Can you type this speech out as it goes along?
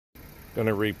Going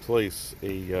to replace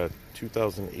a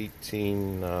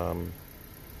 2018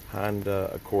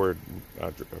 Honda Accord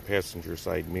passenger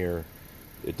side mirror.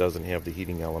 It doesn't have the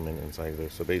heating element inside there.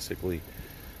 So basically,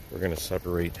 we're going to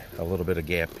separate a little bit of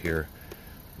gap here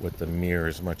with the mirror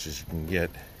as much as you can get.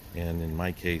 And in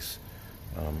my case,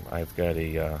 I've got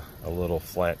a little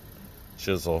flat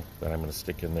chisel that I'm going to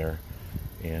stick in there.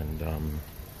 And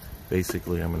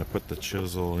basically, I'm going to put the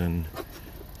chisel in.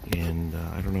 And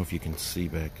I don't know if you can see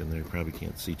back in there. Probably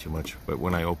can't see too much, but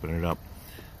when I open it up,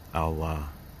 I'll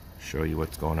show you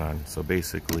what's going on. So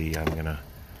basically, I'm gonna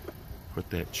put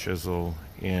that chisel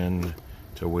in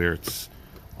to where it's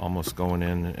almost going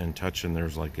in and touching.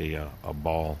 There's like a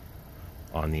ball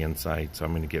on the inside, so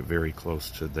I'm going to get very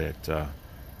close to that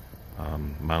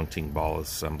mounting ball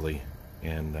assembly,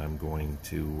 and I'm going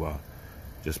to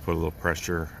just put a little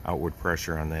pressure, outward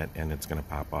pressure on that, and it's going to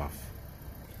pop off.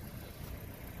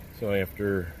 So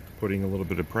after putting a little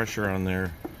bit of pressure on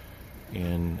there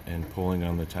and pulling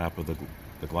on the top of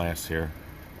the glass here,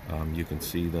 you can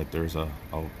see that there's a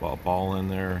ball in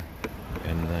there,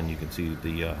 and then you can see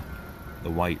the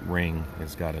white ring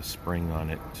has got a spring on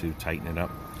it to tighten it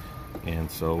up. And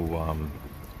so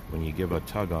when you give a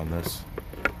tug on this,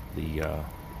 the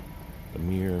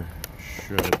mirror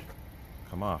should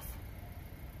come off,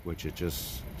 which it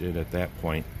just did at that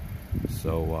point.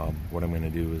 So what I'm going to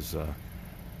do is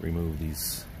remove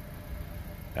these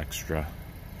extra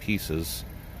pieces,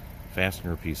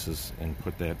 fastener pieces, and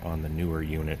put that on the newer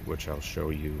unit, which I'll show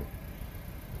you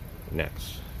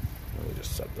next. Let me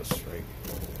just set this right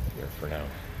here for now.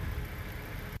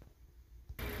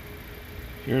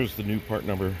 Here's the new part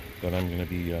number that I'm going to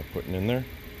be putting in there,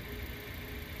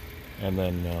 and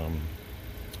then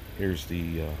here's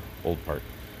the old part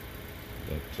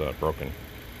that's broken.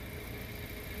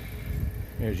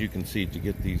 As you can see, to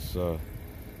get these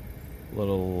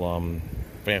little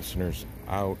fasteners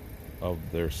out of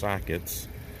their sockets,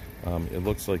 it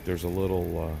looks like there's a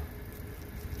little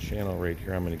channel right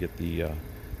here. I'm going to get the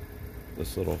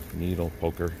this little needle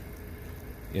poker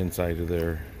inside of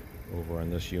there over on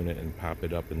this unit and pop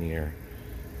it up in the air,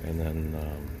 and then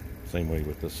same way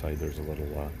with this side, there's a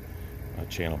little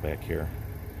channel back here,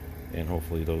 and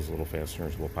hopefully those little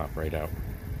fasteners will pop right out.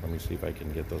 Let me see if I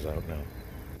can get those out now.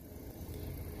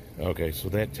 Okay, so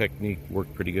that technique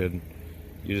worked pretty good.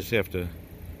 You just have to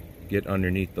get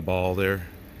underneath the ball there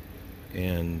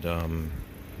and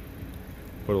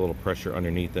put a little pressure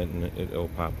underneath it, and it'll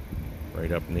pop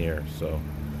right up in the air. So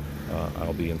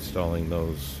I'll be installing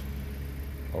those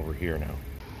over here now.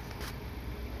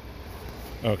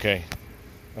 Okay,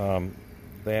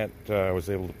 that I was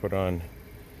able to put on.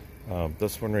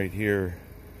 This one right here,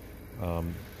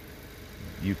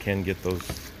 you can get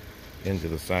those into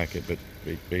the socket, but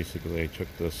basically I took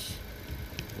this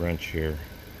wrench here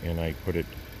and I put it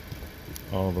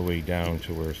all the way down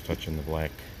to where it's touching the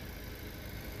black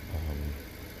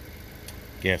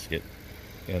gasket,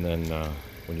 and then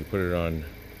when you put it on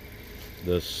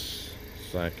this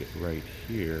socket right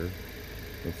here,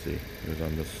 let's see, it was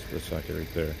on this socket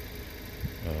right there,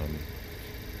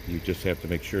 you just have to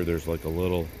make sure there's like a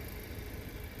little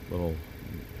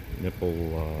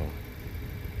nipple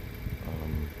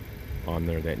on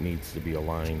there that needs to be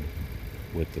aligned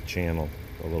with the channel,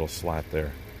 a little slot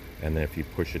there, and then if you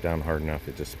push it down hard enough,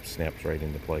 it just snaps right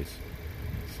into place.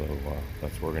 So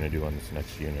that's what we're going to do on this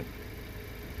next unit.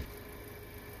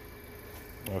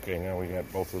 Okay, now we got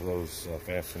both of those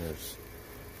fasteners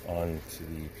onto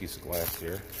the piece of glass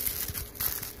here,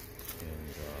 and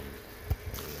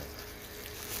let me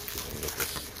see if I can get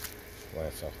this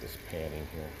glass off this padding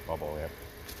here, bubble wrap.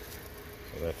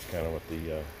 So that's kind of what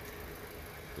the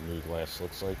new glass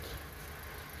looks like,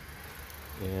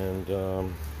 and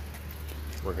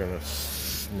we're gonna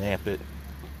snap it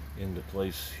into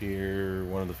place here.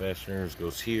 One of the fasteners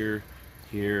goes here,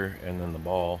 and then the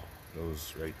ball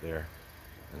goes right there,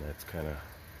 and that's kind of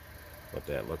what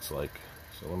that looks like.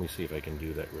 So let me see if I can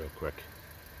do that real quick,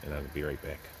 and I'll be right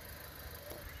back.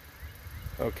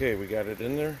 Okay, we got it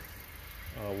in there.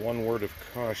 One word of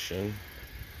caution,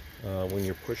 when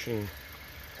you're pushing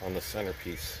on the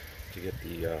centerpiece to get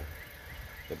the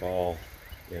ball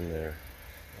in there,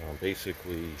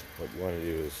 basically what you want to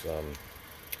do is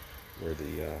where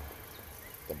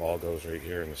the ball goes right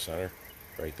here in the center,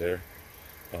 right there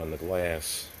on the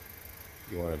glass,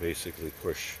 you want to basically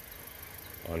push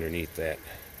underneath that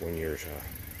when you're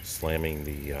slamming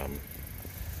the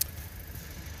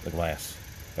glass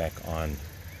back on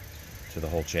to the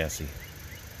whole chassis.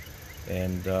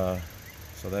 And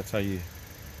so that's how you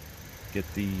get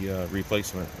the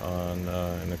replacement on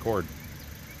an Accord.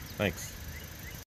 Thanks.